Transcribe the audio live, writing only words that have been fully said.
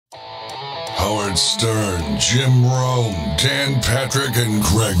Howard Stern, Jim Rome, Dan Patrick, and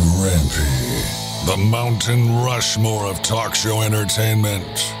Greg Rempe. The Mountain Rushmore of talk show entertainment.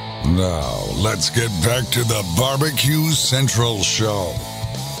 Now, let's get back to the Barbecue Central Show.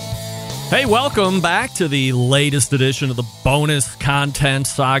 Hey, welcome back to the latest edition of the bonus content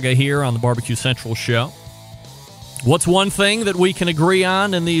saga here on the Barbecue Central Show. What's one thing that we can agree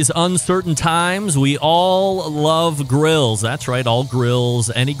on in these uncertain times? We all love grills. That's right, all grills,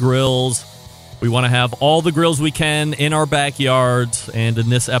 any grills. We want to have all the grills we can in our backyards. And in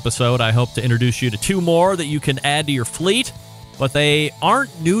this episode, I hope to introduce you to two more that you can add to your fleet. But they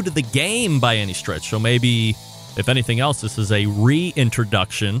aren't new to the game by any stretch. So maybe, if anything else, this is a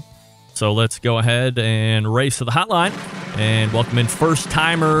reintroduction. So let's go ahead and race to the hotline and welcome in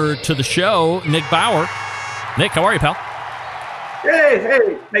first-timer to the show, Nick Bauer. Nick, how are you, pal?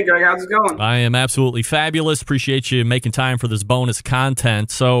 Hey, Greg, how's it going? I am absolutely fabulous. Appreciate you making time for this bonus content.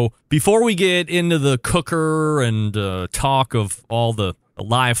 So before we get into the cooker and talk of all the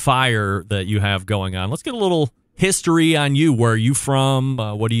live fire that you have going on, let's get a little history on you. Where are you from?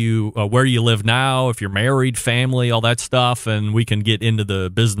 Where do you live now? If you're married, family, all that stuff, and we can get into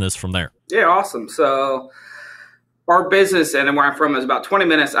the business from there. Yeah, awesome. So our business and where I'm from is about 20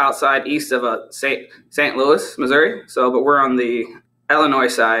 minutes outside east of St. Louis, Missouri. But we're on the Illinois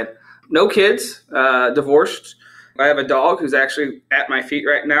side. No kids, divorced. I have a dog who's actually at my feet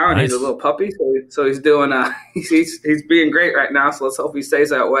right now, and He's a little puppy. So he's doing he's being great right now. So let's hope he stays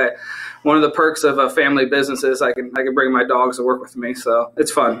that way. One of the perks of a family business is I can bring my dogs to work with me. So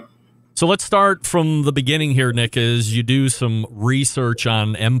it's fun. So let's start from the beginning here, Nick. As you do some research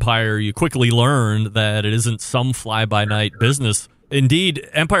on Empire, you quickly learn that it isn't some fly-by-night business. Indeed,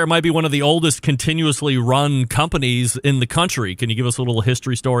 Empire might be one of the oldest continuously run companies in the country. Can you give us a little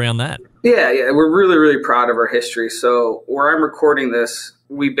history story on that? Yeah, we're really, really proud of our history. So where I'm recording this,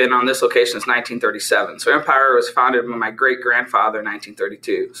 we've been on this location since 1937. So Empire was founded by my great-grandfather in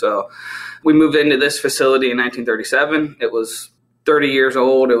 1932. So we moved into this facility in 1937. It was 30 years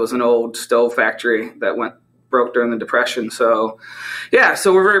old. It was an old stove factory that broke during the Depression. So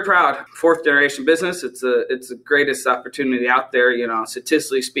we're very proud. Fourth generation business. It's the greatest opportunity out there.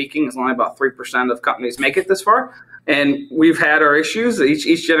 Statistically speaking, it's only about 3% of companies make it this far. And we've had our issues.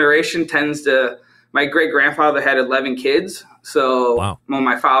 Each generation tends to. My great-grandfather had 11 kids. So wow. When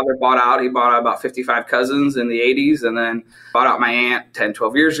my father bought out, he bought out about 55 cousins in the 80s and then bought out my aunt 10,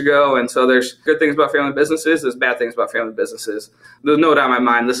 12 years ago. And so there's good things about family businesses. There's bad things about family businesses. There's no doubt in my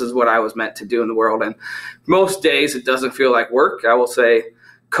mind this is what I was meant to do in the world. And most days it doesn't feel like work. I will say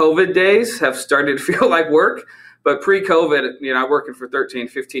COVID days have started to feel like work. But pre-COVID, I'm working for 13,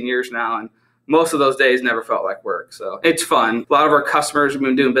 15 years now. And most of those days never felt like work. So it's fun. A lot of our customers we've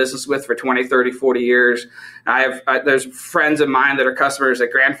been doing business with for 20, 30, 40 years. There's friends of mine that are customers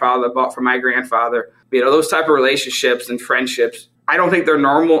that grandfather bought from my grandfather. Those type of relationships and friendships, I don't think they're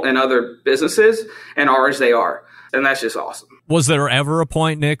normal in other businesses, and ours they are. And that's just awesome. Was there ever a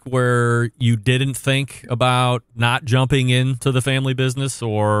point, Nick, where you didn't think about not jumping into the family business?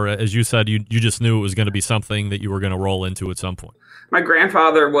 Or, as you said, you just knew it was going to be something that you were going to roll into at some point? My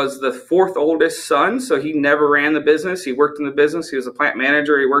grandfather was the fourth oldest son, so he never ran the business. He worked in the business. He was a plant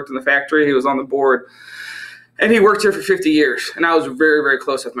manager. He worked in the factory. He was on the board. And he worked here for 50 years. And I was very, very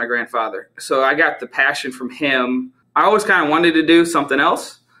close with my grandfather. So I got the passion from him. I always kind of wanted to do something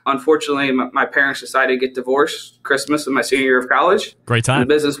else. Unfortunately, my parents decided to get divorced Christmas of my senior year of college. Great time. The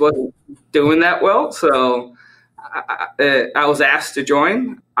business wasn't doing that well, so I was asked to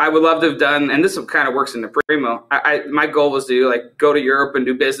join. I would love to have done, and this kind of works in the Primo. My goal was to go to Europe and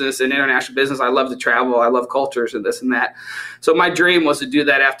do business and international business. I love to travel. I love cultures and this and that. So my dream was to do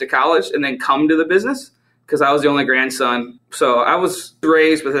that after college and then come to the business because I was the only grandson. So I was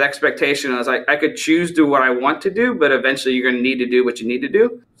raised with an expectation. I was like, I could choose to do what I want to do, but eventually you're going to need to do what you need to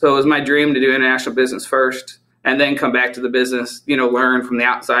do. So it was my dream to do international business first and then come back to the business, learn from the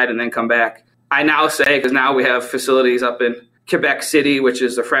outside and then come back. I now say, because now we have facilities up in Quebec City, which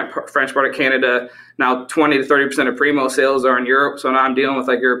is the French part of Canada. Now 20 to 30% of Primo sales are in Europe. So now I'm dealing with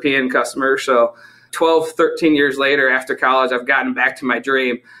European customers. So 12, 13 years later after college, I've gotten back to my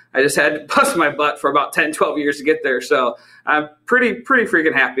dream. I just had to bust my butt for about 10, 12 years to get there. So I'm pretty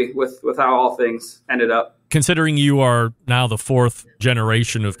freaking happy with how all things ended up. Considering you are now the fourth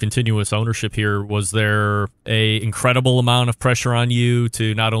generation of continuous ownership here, was there a incredible amount of pressure on you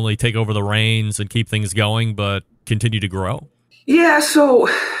to not only take over the reins and keep things going, but continue to grow? Yeah, so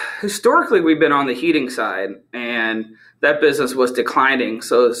historically we've been on the heating side, and that business was declining.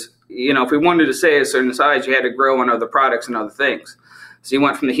 So if we wanted to stay at a certain size, you had to grow on other products and other things. So you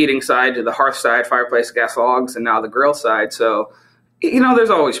went from the heating side to the hearth side, fireplace, gas logs, and now the grill side. So There's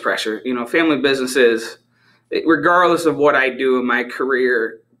always pressure. Family businesses, regardless of what I do in my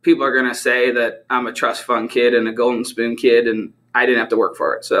career, people are going to say that I'm a trust fund kid and a golden spoon kid, and I didn't have to work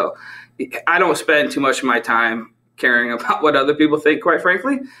for it. So I don't spend too much of my time caring about what other people think, quite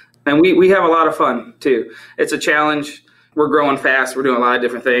frankly. And we have a lot of fun, too. It's a challenge. We're growing fast. We're doing a lot of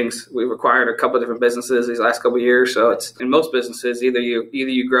different things. We've acquired a couple of different businesses these last couple of years. So it's in most businesses, either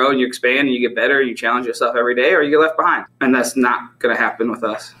you grow and you expand and you get better and you challenge yourself every day, or you get left behind. And that's not going to happen with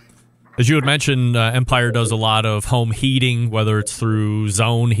us. As you had mentioned, Empire does a lot of home heating, whether it's through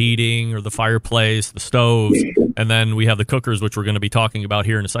zone heating or the fireplace, the stoves, and then we have the cookers, which we're going to be talking about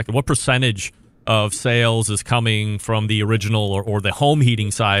here in a second. What percentage of sales is coming from the original or the home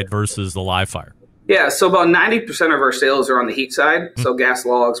heating side versus the live fire? Yeah, so about 90% of our sales are on the heat side, so gas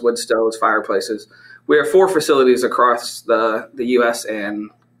logs, wood stoves, fireplaces. We have 4 facilities across the U.S. and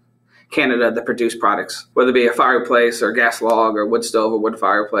Canada that produce products, whether it be a fireplace or gas log or wood stove or wood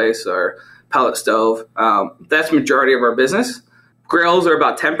fireplace or pellet stove. That's the majority of our business. Grills are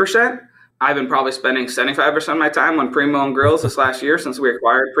about 10%. I've been probably spending 75% of my time on Primo and grills this last year since we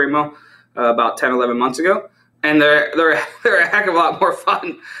acquired Primo about 10, 11 months ago. And they're a heck of a lot more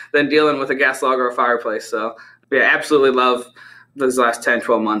fun than dealing with a gas log or a fireplace. So yeah, absolutely love those last 10,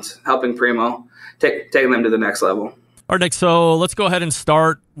 12 months, helping Primo, taking them to the next level. All right, Nick, so let's go ahead and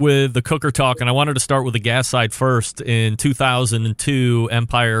start with the cooker talk. And I wanted to start with the gas side first. In 2002,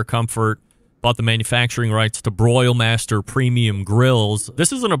 Empire Comfort bought the manufacturing rights to Broilmaster Premium Grills.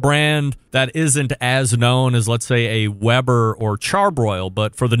 This isn't a brand that isn't as known as, let's say, a Weber or Charbroil,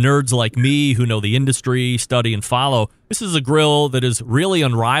 but for the nerds like me who know the industry, study, and follow, this is a grill that is really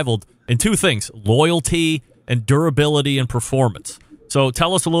unrivaled in 2 things, loyalty and durability and performance. So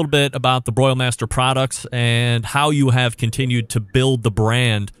tell us a little bit about the Broilmaster products and how you have continued to build the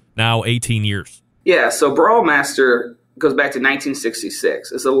brand now 18 years. Yeah, so Broilmaster goes back to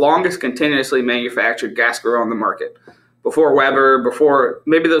 1966. It's the longest continuously manufactured gas grill on the market. Before Weber, before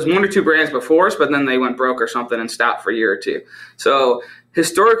maybe there's 1 or 2 brands before us, but then they went broke or something and stopped for a year or 2. So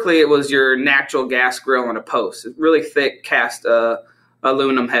historically, it was your natural gas grill on a post, really thick cast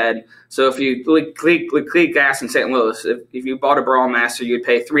aluminum head. So if you leak gas in St. Louis, if you bought a Broilmaster, you'd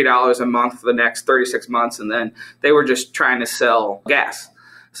pay $3 a month for the next 36 months, and then they were just trying to sell gas.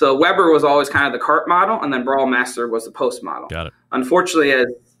 So Weber was always kind of the cart model, and then Broilmaster was the post model. Got it. Unfortunately, as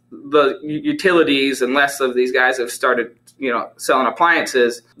the utilities and less of these guys have started, selling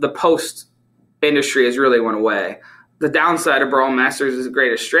appliances, the post industry has really went away. The downside of Broilmasters is the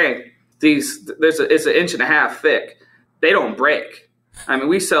greatest strength. It's an inch and a half thick. They don't break. I mean,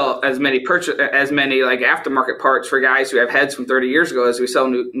 we sell as many like aftermarket parts for guys who have heads from 30 years ago as we sell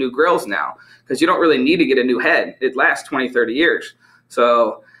new grills now, because you don't really need to get a new head. It lasts 20, 30 years.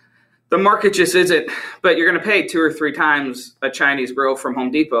 So the market just isn't, but you're going to pay 2 or 3 times a Chinese grill from Home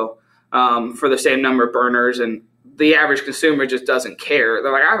Depot for the same number of burners, and the average consumer just doesn't care.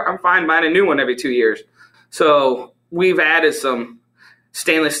 They're like, I'm fine buying a new one every 2 years. So we've added some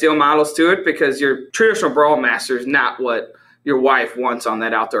stainless steel models to it, because your traditional Broilmaster is not what your wife wants on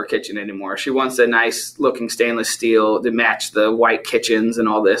that outdoor kitchen anymore. She wants a nice looking stainless steel to match the white kitchens and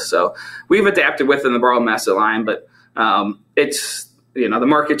all this. So we've adapted within the Broilmaster line, but it's, the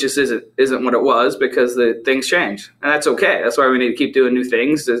market just isn't what it was, because the things change, and that's okay. That's why we need to keep doing new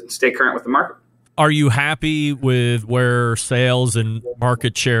things to stay current with the market. Are you happy with where sales and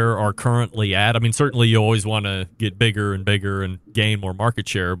market share are currently at? I mean, certainly you always want to get bigger and bigger and gain more market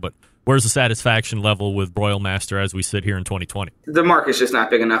share, but where's the satisfaction level with Broilmaster as we sit here in 2020? The market's just not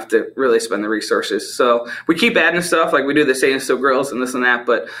big enough to really spend the resources. So we keep adding stuff, like we do the stainless steel grills and this and that,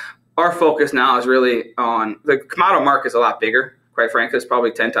 but our focus now is really on the Kamado market is a lot bigger. Quite frankly, it's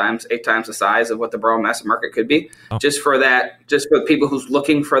probably 10 times, 8 times the size of what the Broilmaster market could be, just for people who's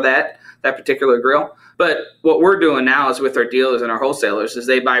looking for that particular grill. But what we're doing now is with our dealers and our wholesalers is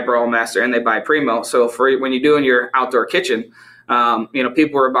they buy Broilmaster and they buy Primo. So for when you're doing your outdoor kitchen,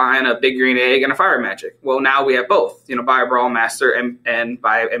 people are buying a Big Green Egg and a Fire Magic. Well, now we have both, buy a Broilmaster and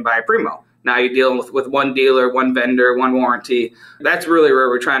buy a Primo. Now you're dealing with one dealer, one vendor, one warranty. That's really where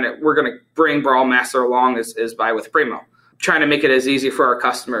we're going to bring Broilmaster along is buy with Primo, trying to make it as easy for our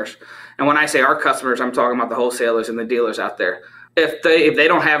customers. And when I say our customers, I'm talking about the wholesalers and the dealers out there. If they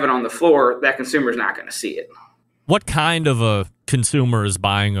don't have it on the floor, that consumer's not going to see it. What kind of a consumer is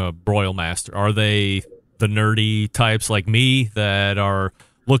buying a Broilmaster? Are they the nerdy types like me that are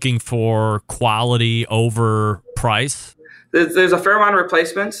looking for quality over price? There's a fair amount of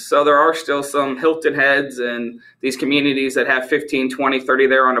replacements, so there are still some Hilton heads and these communities that have 15, 20, 30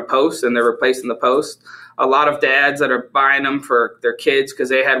 there on a post, and they're replacing the post. A lot of dads that are buying them for their kids because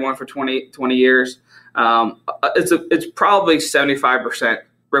they had one for 20 years. It's probably 75%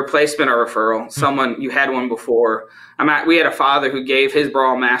 replacement or referral. Someone, you had one before. We had a father who gave his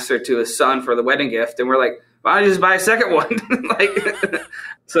Broilmaster to his son for the wedding gift, and we're like, why don't you just buy a second one?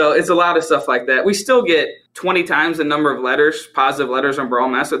 So it's a lot of stuff like that. We still get 20 times the number of letters, positive letters on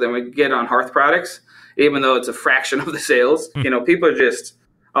Broilmaster than we get on Hearth products, even though it's a fraction of the sales. People are just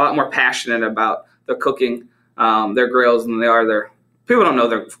a lot more passionate about their cooking, their grills, than they are their. People don't know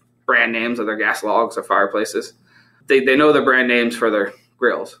their brand names of their gas logs or fireplaces. They know the brand names for their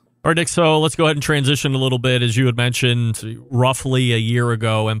grills. All right, Nick, so let's go ahead and transition a little bit. As you had mentioned, roughly a year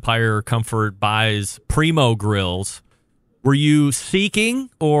ago, Empire Comfort buys Primo Grills. Were you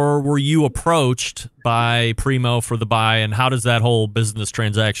seeking or were you approached by Primo for the buy, and how does that whole business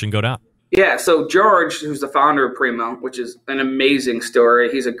transaction go down? Yeah, so George, who's the founder of Primo, which is an amazing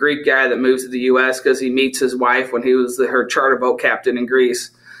story. He's a Greek guy that moves to the U.S. because he meets his wife when he was her charter boat captain in Greece.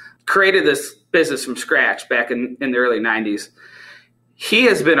 Created this business from scratch back in the early 90s. He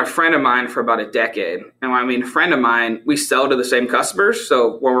has been a friend of mine for about a decade. And when I mean a friend of mine, we sell to the same customers.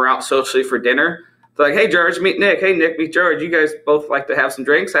 So when we're out socially for dinner, they're like, hey, George, meet Nick. Hey, Nick, meet George. You guys both like to have some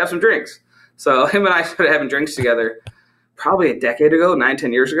drinks? Have some drinks. So him and I started having drinks together probably a decade ago,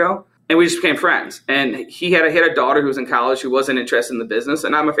 10 years ago. And we just became friends. And he had a daughter who was in college who wasn't interested in the business.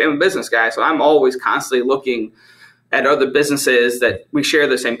 And I'm a family business guy. So I'm always constantly looking at other businesses that we share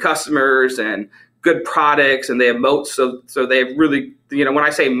the same customers and good products, and they have moats. So they have really, when I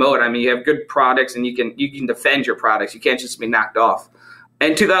say moat, I mean you have good products and you can defend your products. You can't just be knocked off.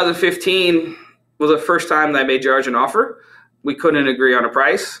 And 2015 was the first time that I made George an offer. We couldn't agree on a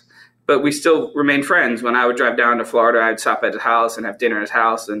price, but we still remained friends. When I would drive down to Florida, I'd stop at his house and have dinner at his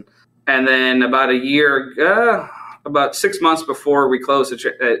house. And then about 6 months before we closed,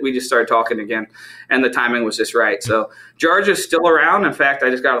 we just started talking again, and the timing was just right. So George is still around. In fact, I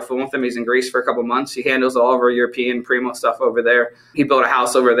just got a phone with him. He's in Greece for a couple months. He handles all of our European Primo stuff over there. He built a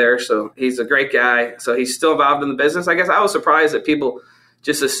house over there, so he's a great guy. So he's still involved in the business. I guess I was surprised that people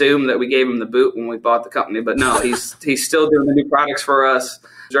just assumed that we gave him the boot when we bought the company, but no, he's still doing the new products for us.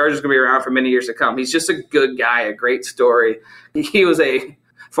 George is going to be around for many years to come. He's just a good guy, a great story. He was a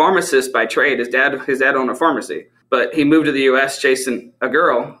pharmacist by trade. His dad owned a pharmacy. But he moved to the U.S. chasing a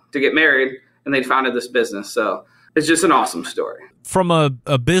girl to get married, and they founded this business. So it's just an awesome story. From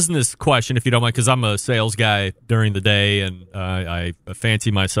a business question, if you don't mind, because I'm a sales guy during the day, and I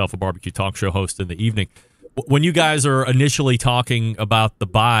fancy myself a barbecue talk show host in the evening. When you guys are initially talking about the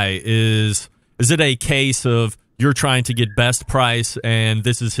buy, is it a case of you're trying to get best price, and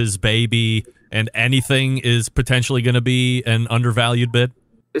this is his baby, and anything is potentially going to be an undervalued bid?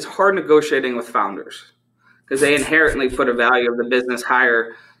 It's hard negotiating with founders, because they inherently put a value of the business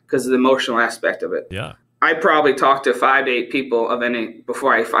higher because of the emotional aspect of it. Yeah. I probably talk to 5 to 8 people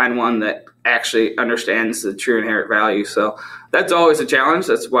before I find one that actually understands the true inherent value. So that's always a challenge.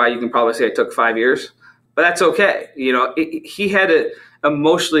 That's why you can probably say it took 5 years, but that's okay. He had to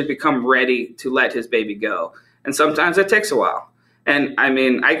emotionally become ready to let his baby go. And sometimes it takes a while. And I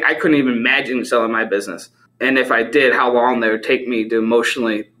mean, I couldn't even imagine selling my business. And if I did, how long it would take me to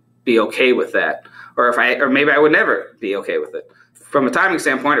emotionally be okay with that. Or maybe I would never be okay with it. From a timing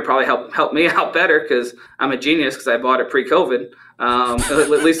standpoint, it probably helped me out better because I'm a genius because I bought it pre-COVID. At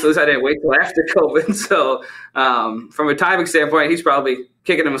least I didn't wait till after COVID. So from a timing standpoint, he's probably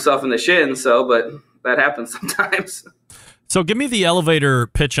kicking himself in the shin. But that happens sometimes. So give me the elevator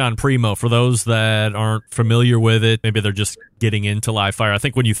pitch on Primo for those that aren't familiar with it. Maybe they're just getting into live fire. I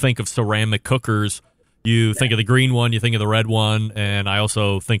think when you think of ceramic cookers, you think of the green one, you think of the red one, and I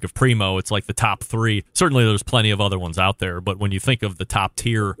also think of Primo. It's like the top 3. Certainly there's plenty of other ones out there, but when you think of the top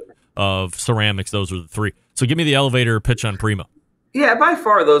tier of ceramics, those are the 3. So give me the elevator pitch on Primo. Yeah, by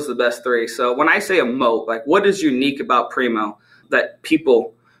far those are the best 3. So when I say a moat, like what is unique about Primo that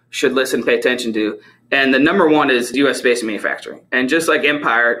people should listen, pay attention to? And the number one is U.S.-based manufacturing. And just like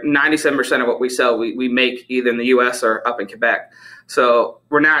Empire, 97% of what we sell, we make either in the U.S. or up in Quebec. So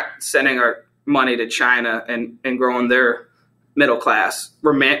we're not sending our money to China and growing their middle class.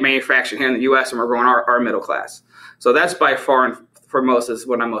 We're manufacturing here in the U.S. and we're growing our middle class. So that's by far and foremost is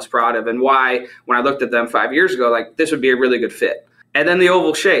what I'm most proud of, and why when I looked at them 5 years ago, like this would be a really good fit. And then the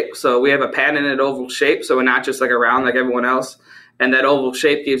oval shape. So we have a patented oval shape, so we're not just like a round like everyone else. And that oval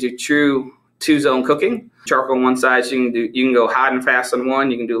shape gives you true 2-zone cooking. Charcoal on one side, so you can go hot and fast on one,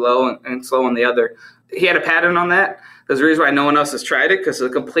 you can do low and slow on the other. He had a patent on that. There's a reason why no one else has tried it, because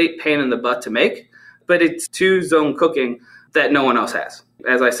it's a complete pain in the butt to make, but it's 2-zone cooking that no one else has.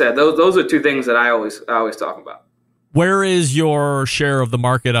 As I said, those are 2 things that I always talk about. Where is your share of the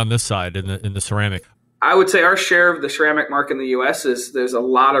market on this side in the ceramic? I would say our share of the ceramic market in the U.S. is there's a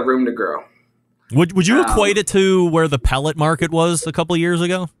lot of room to grow. Would you equate it to where the pellet market was a couple of years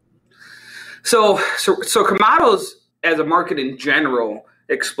ago? So Kamado's as a market in general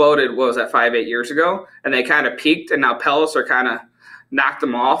exploded, what was that, 5-8 years ago? And they kind of peaked, and now pellets are kind of knocked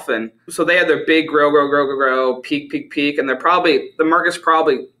them off. And so they had their big grow, peak. And the market's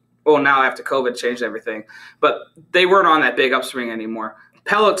probably, well, now after COVID changed everything, but they weren't on that big upswing anymore.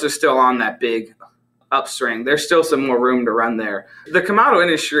 Pellets are still on that big upswing. There's still some more room to run there. The Kamado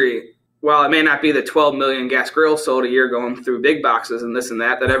industry, while it may not be the 12 million gas grills sold a year going through big boxes and this and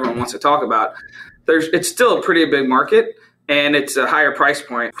that everyone wants to talk about, it's still a pretty big market, and it's a higher price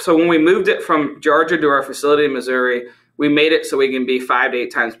point. So when we moved it from Georgia to our facility in Missouri, we made it so we can be 5 to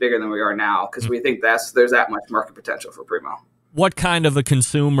 8 times bigger than we are now, because we think there's that much market potential for Primo. What kind of a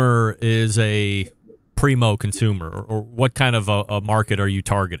consumer is a Primo consumer, or what kind of a market are you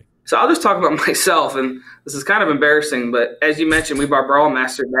targeting? So I'll just talk about myself, and this is kind of embarrassing, but as you mentioned, we bought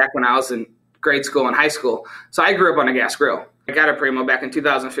Broilmaster back when I was in grade school and high school. So I grew up on a gas grill. I got a Primo back in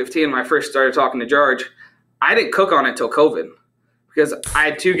 2015 when I first started talking to George. I didn't cook on it until COVID because I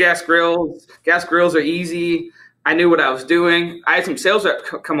had 2 gas grills. Gas grills are easy. I knew what I was doing. I had some sales reps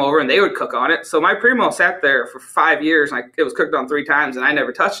come over, and they would cook on it. So my Primo sat there for 5 years, and it was cooked on 3 times, and I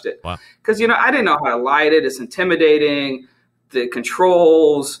never touched it. Wow. Because, I didn't know how to light it. It's intimidating. The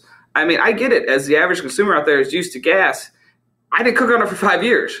controls. I mean, I get it. As the average consumer out there is used to gas, I didn't cook on it for 5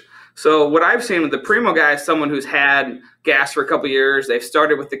 years. So what I've seen with the Primo guy is someone who's had gas for a couple of years. They've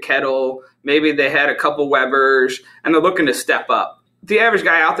started with the kettle. Maybe they had a couple Webers, and they're looking to step up. The average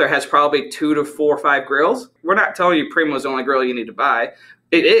guy out there has probably 2 to 4 or 5 grills. We're not telling you Primo is the only grill you need to buy.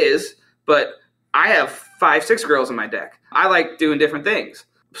 It is, but I have 5, 6 grills in my deck. I like doing different things.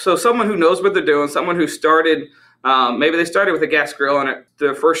 So someone who knows what they're doing, someone who started, maybe they started with a gas grill, and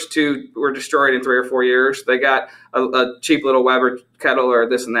the first 2 were destroyed in 3 or 4 years. They got a cheap little Weber kettle or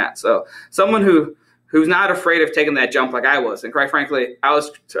this and that. So someone who's not afraid of taking that jump like I was. And quite frankly, I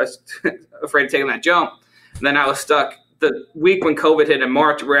was afraid of taking that jump. And then I was stuck. The week when COVID hit in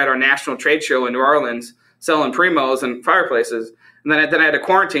March, we're at our national trade show in New Orleans selling Primos and fireplaces. And then I had to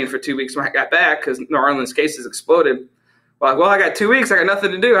quarantine for 2 weeks when I got back because New Orleans cases exploded. Well, I got 2 weeks. I got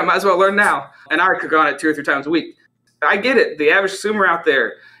nothing to do. I might as well learn now. And I could go on it 2 or 3 times a week. I get it. The average consumer out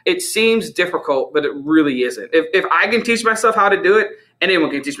there, it seems difficult, but it really isn't. If I can teach myself how to do it,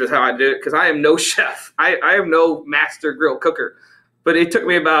 anyone can teach me how to do it, because I am no chef. I am no master grill cooker. But it took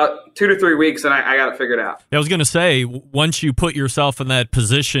me about 2 to 3 weeks, and I got it figured out. I was going to say, once you put yourself in that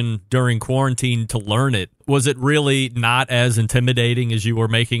position during quarantine to learn it, was it really not as intimidating as you were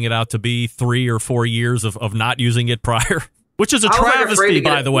making it out to be 3 or 4 years of not using it prior? Which is a travesty,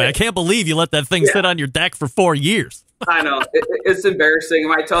 by the way. I can't believe you let that thing sit on your deck for 4 years. I know. It's embarrassing.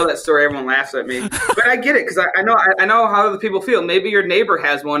 When I tell that story, everyone laughs at me. But I get it, because I know how other people feel. Maybe your neighbor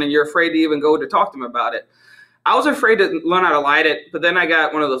has one, and you're afraid to even go to talk to them about it. I was afraid to learn how to light it, but then I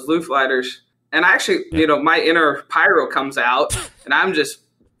got one of those loop lighters, and actually, my inner pyro comes out, and I'm just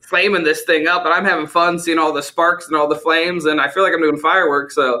flaming this thing up, and I'm having fun seeing all the sparks and all the flames, and I feel like I'm doing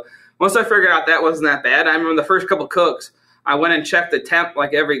fireworks. So once I figured out that wasn't that bad, I remember the first couple cooks, I went and checked the temp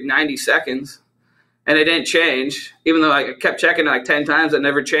like every 90 seconds, and it didn't change. Even though I kept checking it like 10 times, it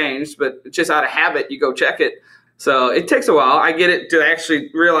never changed, but just out of habit, you go check it. So it takes a while. I get it to actually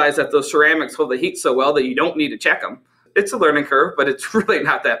realize that those ceramics hold the heat so well that you don't need to check them. It's a learning curve, but it's really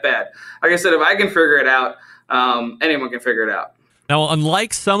not that bad. Like I said, if I can figure it out, anyone can figure it out. Now,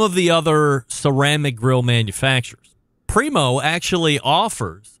 unlike some of the other ceramic grill manufacturers, Primo actually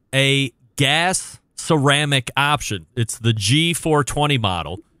offers a gas ceramic option. It's the G420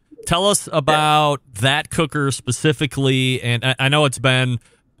 model. Tell us about that cooker specifically. And I know it's been...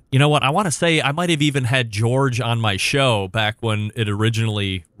 You know what? I want to say I might have even had George on my show back when it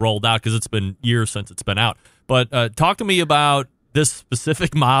originally rolled out, because it's been years since it's been out. But talk to me about this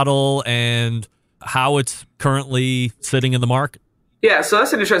specific model and how it's currently sitting in the market. Yeah, so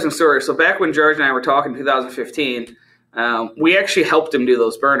that's an interesting story. So back when George and I were talking in 2015, we actually helped him do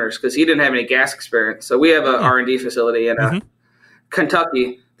those burners because he didn't have any gas experience. So we have an R&D facility in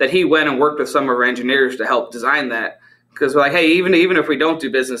Kentucky that he went and worked with some of our engineers to help design that. Because we're like, hey, even if we don't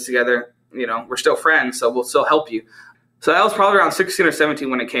do business together, we're still friends, so we'll still help you. So that was probably around 16 or 17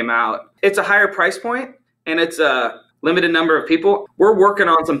 when it came out. It's a higher price point, and it's a limited number of people. We're working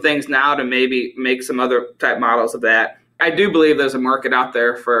on some things now to maybe make some other type models of that. I do believe there's a market out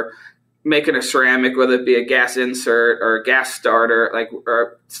there for making a ceramic, whether it be a gas insert or a gas starter,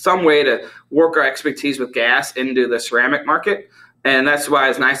 or some way to work our expertise with gas into the ceramic market. And that's why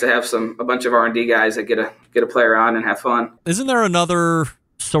it's nice to have a bunch of R&D guys that get to play around and have fun. Isn't there another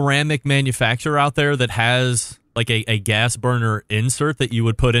ceramic manufacturer out there that has like a gas burner insert that you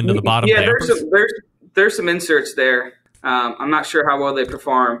would put into the bottom? Yeah, dampers? there's some inserts there. I'm not sure how well they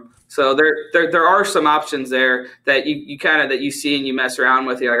perform. So there are some options there that you kind of that you see and you mess around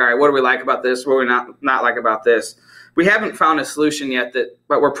with. You're like, all right, what do we like about this? What do we not like about this? We haven't found a solution yet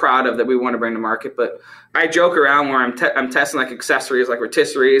but we're proud of that we want to bring to market. But I joke around where I'm testing like accessories like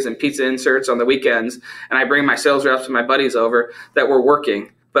rotisseries and pizza inserts on the weekends, and I bring my sales reps and my buddies over that we're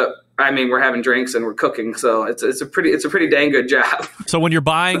working. But I mean, we're having drinks and we're cooking, so it's a pretty dang good job. So when you're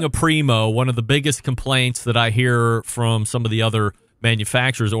buying a Primo, one of the biggest complaints that I hear from some of the other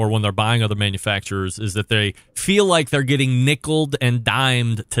manufacturers, or when they're buying other manufacturers, is that they feel like they're getting nickeled and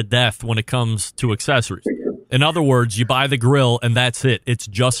dimed to death when it comes to accessories. In other words, you buy the grill and that's it. It's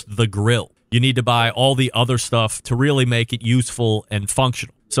just the grill. You need to buy all the other stuff to really make it useful and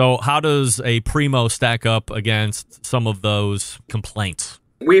functional. So how does a Primo stack up against some of those complaints?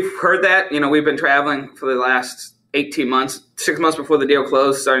 We've heard that. We've been traveling for the last 18 months, 6 months before the deal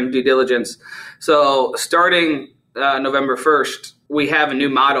closed, starting due diligence. So starting November 1st, we have a new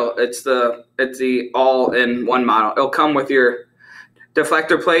model. It's the all-in-one model. It'll come with your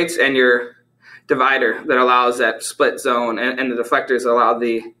deflector plates and your divider that allows that split zone, and the deflectors allow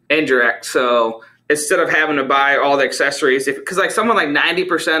the indirect. So instead of having to buy all the accessories, because like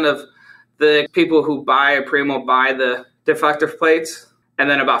 90% of the people who buy a Primo buy the deflector plates, and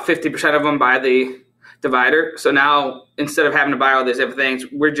then about 50% of them buy the divider. So now instead of having to buy all these different things,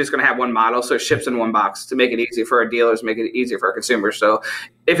 we're just going to have one model. So it ships in one box to make it easy for our dealers, make it easier for our consumers. So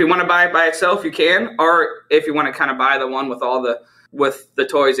if you want to buy it by itself, you can, or if you want to kind of buy the one with the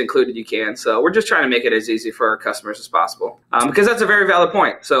toys included, you can. So we're just trying to make it as easy for our customers as possible, because that's a very valid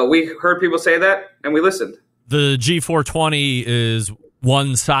point. So we heard people say that and we listened. The G420 is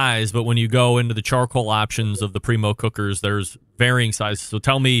one size, but when you go into the charcoal options of the Primo cookers, there's varying sizes. So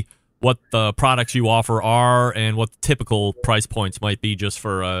tell me what the products you offer are and what the typical price points might be, just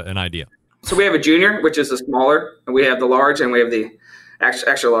for an idea. So we have a junior, which is a smaller, and we have the large, and we have the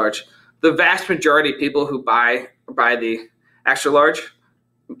extra large. The vast majority of people who buy the extra large,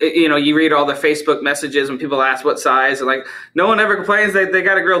 you read all the Facebook messages when people ask what size, and like no one ever complains they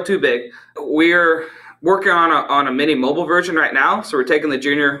got a grill too big. We're working on a mini mobile version right now. So we're taking the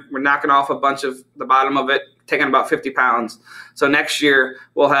junior, we're knocking off a bunch of the bottom of it, taking about 50 pounds. So next year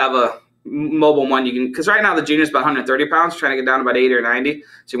we'll have a mobile one because right now the junior is about 130 pounds, trying to get down to about 80 or 90.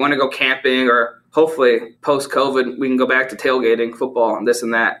 So you want to go camping, or hopefully post-COVID, we can go back to tailgating, football, and this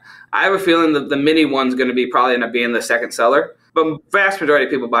and that. I have a feeling that the mini one's going to probably end up being the second seller, but vast majority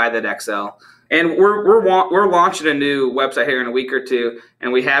of people buy that XL. And we're launching a new website here in a week or two,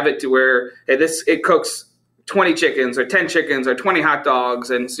 and we have it to where it cooks 20 chickens or 10 chickens or 20 hot dogs,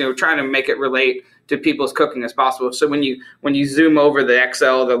 and trying to make it relate to people's cooking as possible. So when you zoom over the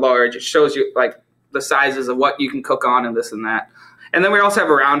XL, the large, it shows you like the sizes of what you can cook on and this and that. And then we also have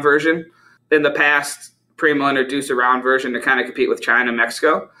a round version. In the past, Primo introduced a round version to kind of compete with China and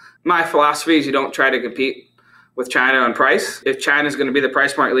Mexico. My philosophy is you don't try to compete with China on price. If China's going to be the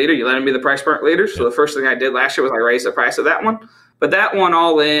price point leader, you let them be the price point leader. So the first thing I did last year was I raised the price of that one. But that one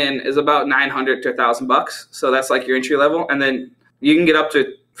all in is about $900 to $1,000. So that's like your entry level. And then you can get up to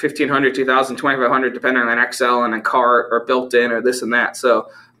 $1,500, $2,000, $2,500 depending on an XL and a cart or built in or this and that. So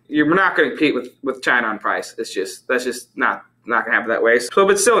you're not going to compete with China on price. That's just not going to happen that way. So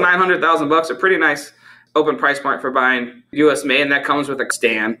but still $900, $1,000, a pretty nice open price point for buying US made, and that comes with a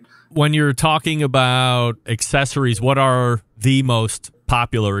stand. When you're talking about accessories, what are the most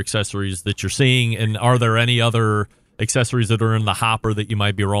popular accessories that you're seeing, and are there any other accessories that are in the hopper that you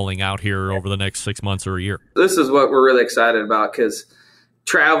might be rolling out here over the next 6 months or a year? This is what we're really excited about, because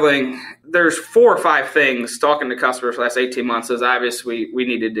traveling, there's 4 or 5 things talking to customers for the last 18 months is obvious we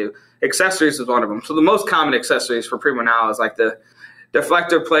need to do. Accessories is one of them. So the most common accessories for Primo now is like the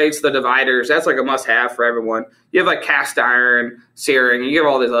deflector plates, the dividers. That's like a must-have for everyone. You have like cast iron, searing, you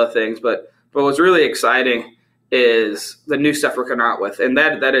have all these other things. But what's really exciting is the new stuff we're coming out with. And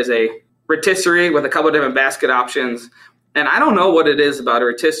that is a rotisserie with a couple of different basket options. And I don't know what it is about a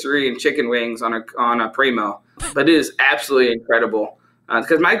rotisserie and chicken wings on a Primo, but it is absolutely incredible.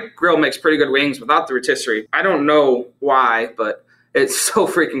 Because my grill makes pretty good wings without the rotisserie. I don't know why, but it's so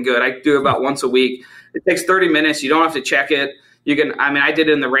freaking good. I do it about once a week. It takes 30 minutes. You don't have to check it. I did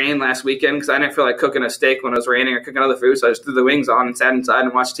it in the rain last weekend because I didn't feel like cooking a steak when it was raining or cooking other food. So I just threw the wings on and sat inside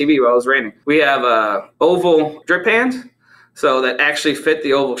and watched TV while it was raining. We have oval drip pans, so that actually fit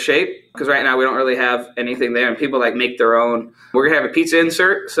the oval shape, because right now we don't really have anything there, and people like make their own. We're going to have a pizza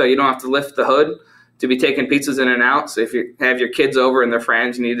insert, so you don't have to lift the hood to be taking pizzas in and out. So if you have your kids over and their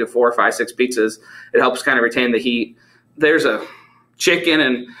friends, you need to do 4, 5, 6 pizzas. It helps kind of retain the heat. There's a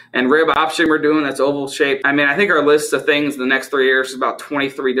chicken and rib option we're doing that's oval shaped. I mean, I think our list of things in the next 3 years is about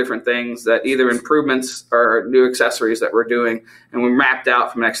 23 different things that either improvements or new accessories that we're doing, and we mapped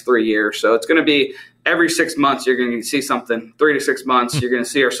out for the next 3 years. So it's going to be every 6 months you're going to see something. 3 to 6 months you're going to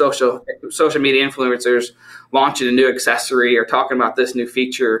see our social media influencers launching a new accessory or talking about this new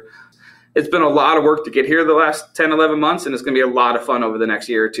feature. It's been a lot of work to get here the last 10, 11 months, and it's going to be a lot of fun over the next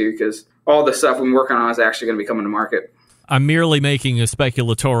year or two because all the stuff we're working on is actually going to be coming to market. I'm merely making a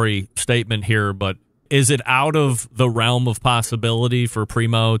speculatory statement here, but is it out of the realm of possibility for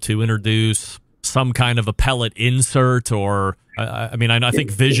Primo to introduce some kind of a pellet insert? Or, I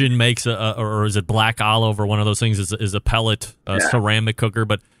think Vision makes or is it Black Olive or one of those things is a pellet ceramic cooker,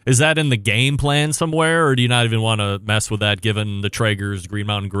 but is that in the game plan somewhere, or do you not even want to mess with that given the Traegers, Green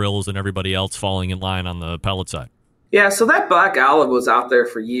Mountain Grills, and everybody else falling in line on the pellet side? Yeah, so that Black Olive was out there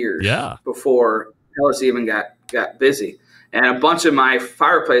for years before pellets even got busy. And a bunch of my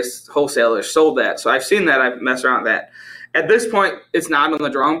fireplace wholesalers sold that. So I've seen that. I've messed around with that. At this point, it's not on the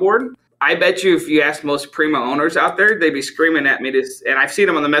drawing board. I bet you if you ask most Primo owners out there, they'd be screaming at me. And I've seen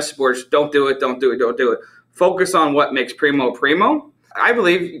them on the message boards, don't do it, don't do it, don't do it. Focus on what makes Primo Primo. I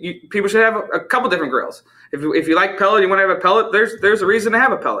believe people should have a couple different grills. If you like pellet, you want to have a pellet, there's a reason to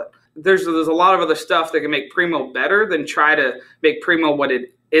have a pellet. There's a lot of other stuff that can make Primo better than try to make Primo what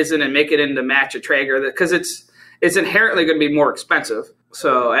it isn't and make it into match a Traeger, because it's inherently going to be more expensive.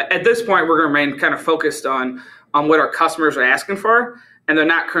 So at this point, we're going to remain kind of focused on what our customers are asking for, and they're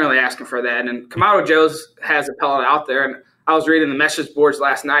not currently asking for that. And Kamado Joe's has a pellet out there, and I was reading the message boards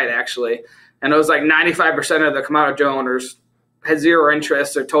last night, actually, and it was like 95% of the Kamado Joe owners had zero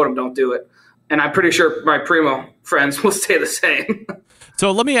interest or told them don't do it. And I'm pretty sure my Primo friends will stay the same.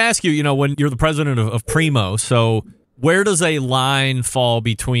 So let me ask you, when you're the president of Primo, so where does a line fall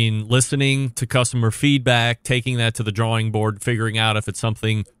between listening to customer feedback, taking that to the drawing board, figuring out if it's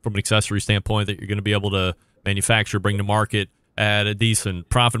something from an accessory standpoint that you're going to be able to manufacture, bring to market at a decent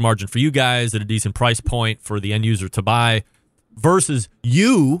profit margin for you guys, at a decent price point for the end user to buy, versus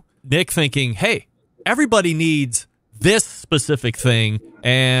you, Nick, thinking, hey, everybody needs this specific thing,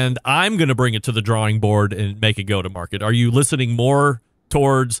 and I'm going to bring it to the drawing board and make it go to market? Are you listening more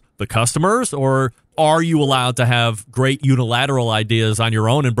towards the customers, or are you allowed to have great unilateral ideas on your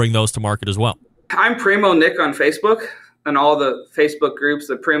own and bring those to market as well? I'm Primo Nick on Facebook and all the Facebook groups,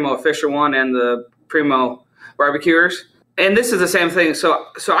 the Primo official one and the Primo barbecuers. And this is the same thing. So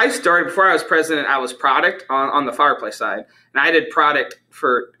I started, before I was president, I was product on the fireplace side. And I did product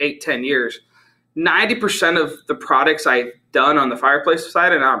for 8-10 years. 90% of the products I've done on the fireplace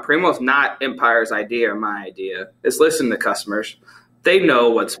side and on Primo is not Empire's idea or my idea. It's listen to customers. They know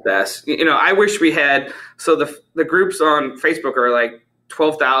what's best. I wish we had, so the groups on Facebook are like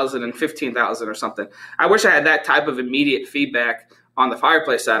 12,000 and 15,000 or something. I wish I had that type of immediate feedback on the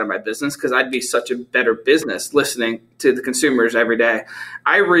fireplace side of my business, because I'd be such a better business listening to the consumers every day.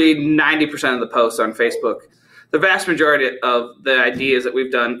 I read 90% of the posts on Facebook. The vast majority of the ideas that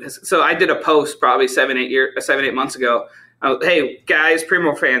we've done. So I did a post probably 7-8 months ago. Hey guys,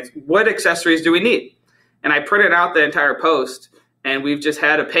 Primo fans, what accessories do we need? And I printed out the entire post. And we've just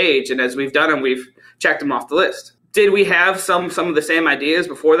had a page, and as we've done them, we've checked them off the list. Did we have some of the same ideas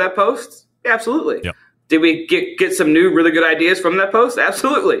before that post? Yeah, absolutely. Yep. Did we get some new, really good ideas from that post?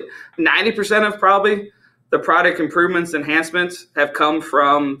 Absolutely. 90% of probably the product improvements, enhancements have come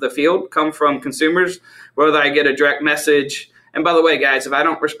from the field, come from consumers, whether I get a direct message. And by the way, guys, if I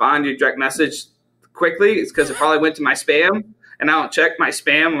don't respond to your direct message quickly, it's because it probably went to my spam, and I don't check my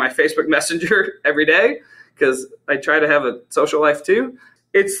spam on my Facebook Messenger every day, because I try to have a social life too.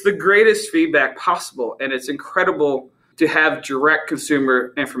 It's the greatest feedback possible, and it's incredible to have direct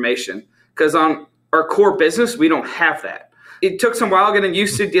consumer information, because on our core business, we don't have that. It took some while getting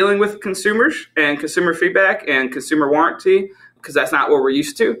used to dealing with consumers and consumer feedback and consumer warranty, because that's not what we're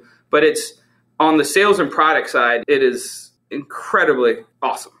used to. But it's on the sales and product side, it is incredibly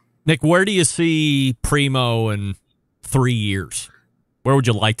awesome. Nick, where do you see Primo in 3 years? Where would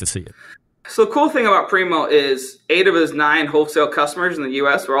you like to see it? So the cool thing about Primo is 8 of his 9 wholesale customers in the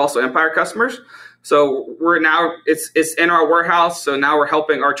U.S. were also Empire customers. So we're now, it's in our warehouse. So now we're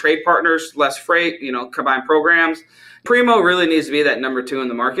helping our trade partners, less freight, combine programs. Primo really needs to be that number 2 in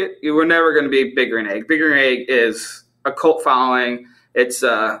the market. We're never going to be Bigger and Egg. Bigger and Egg is a cult following. It's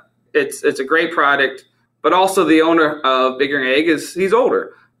a great product, but also the owner of Bigger and Egg he's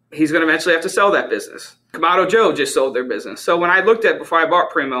older. He's going to eventually have to sell that business. Kamado Joe just sold their business. So when I looked at before I bought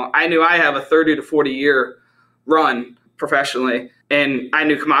Primo, I knew I have a 30 to 40 year run professionally. And I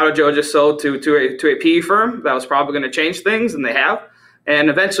knew Kamado Joe just sold to a PE firm that was probably going to change things, and they have. And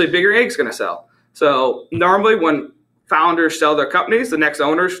eventually Bigger Egg's going to sell. So normally when founders sell their companies, the next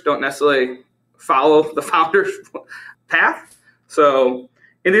owners don't necessarily follow the founder's path. So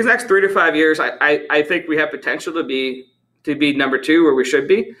in these next 3 to 5 years, I think we have potential to be number 2 where we should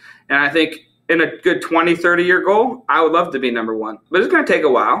be. And I think in a good 20, 30-year goal, I would love to be number 1. But it's going to take a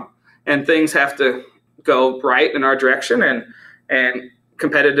while, and things have to go right in our direction, and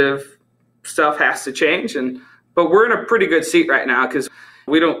competitive stuff has to change. But we're in a pretty good seat right now because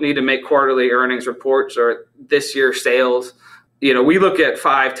we don't need to make quarterly earnings reports or this year's sales. We look at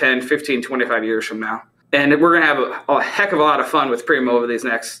 5, 10, 15, 25 years from now. And we're going to have a heck of a lot of fun with Primo over these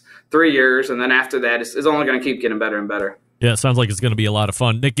next 3 years. And then after that, it's only going to keep getting better and better. Yeah, it sounds like it's going to be a lot of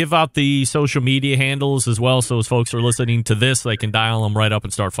fun. Nick, give out the social media handles as well so as folks are listening to this, they can dial them right up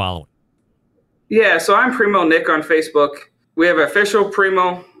and start following. Yeah, so I'm Primo Nick on Facebook. We have an official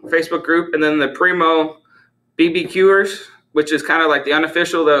Primo Facebook group, and then the Primo BBQers, which is kind of like the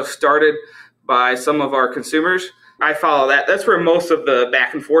unofficial that was started by some of our consumers. I follow that. That's where most of the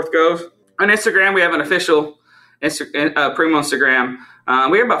back and forth goes. On Instagram, we have an official Primo Instagram.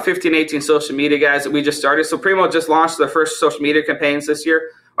 We have about 15, 18 social media guys that we just started. So Primo just launched their first social media campaigns this year.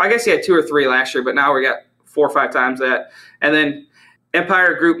 Well, I guess he had 2 or 3 last year, but now we got 4 or 5 times that. And then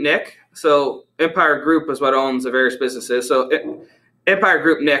Empire Group Nick. So Empire Group is what owns the various businesses. So Empire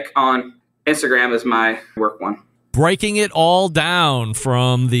Group Nick on Instagram is my work one. Breaking it all down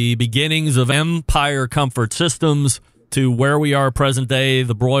from the beginnings of Empire Comfort Systems to where we are present day,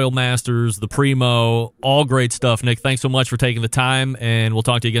 the Broilmasters, the Primo, all great stuff. Nick, thanks so much for taking the time, and we'll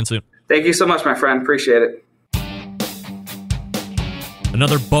talk to you again soon. Thank you so much, my friend. Appreciate it.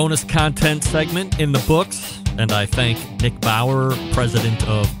 Another bonus content segment in the books, and I thank Nick Bauer, president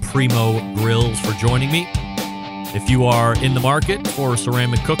of Primo Grills, for joining me. If you are in the market for a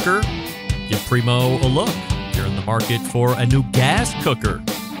ceramic cooker, give Primo a look. If you're in the market for a new gas cooker,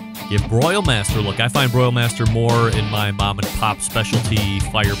 give Broilmaster a look. I find Broilmaster more in my mom and pop specialty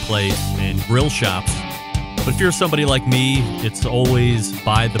fireplace and grill shops. But if you're somebody like me, it's always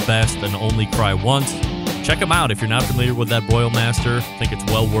buy the best and only cry once. Check them out if you're not familiar with that Broilmaster. I think it's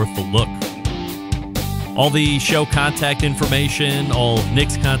well worth the look. All the show contact information, all of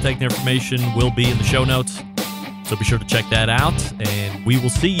Nick's contact information will be in the show notes. So be sure to check that out. And we will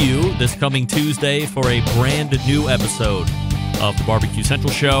see you this coming Tuesday for a brand new episode of the Barbecue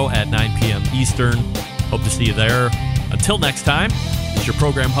Central Show at 9 p.m. Eastern. Hope to see you there. Until next time, it's your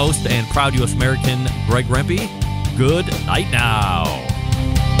program host and proud U.S. American, Greg Rempe. Good night now.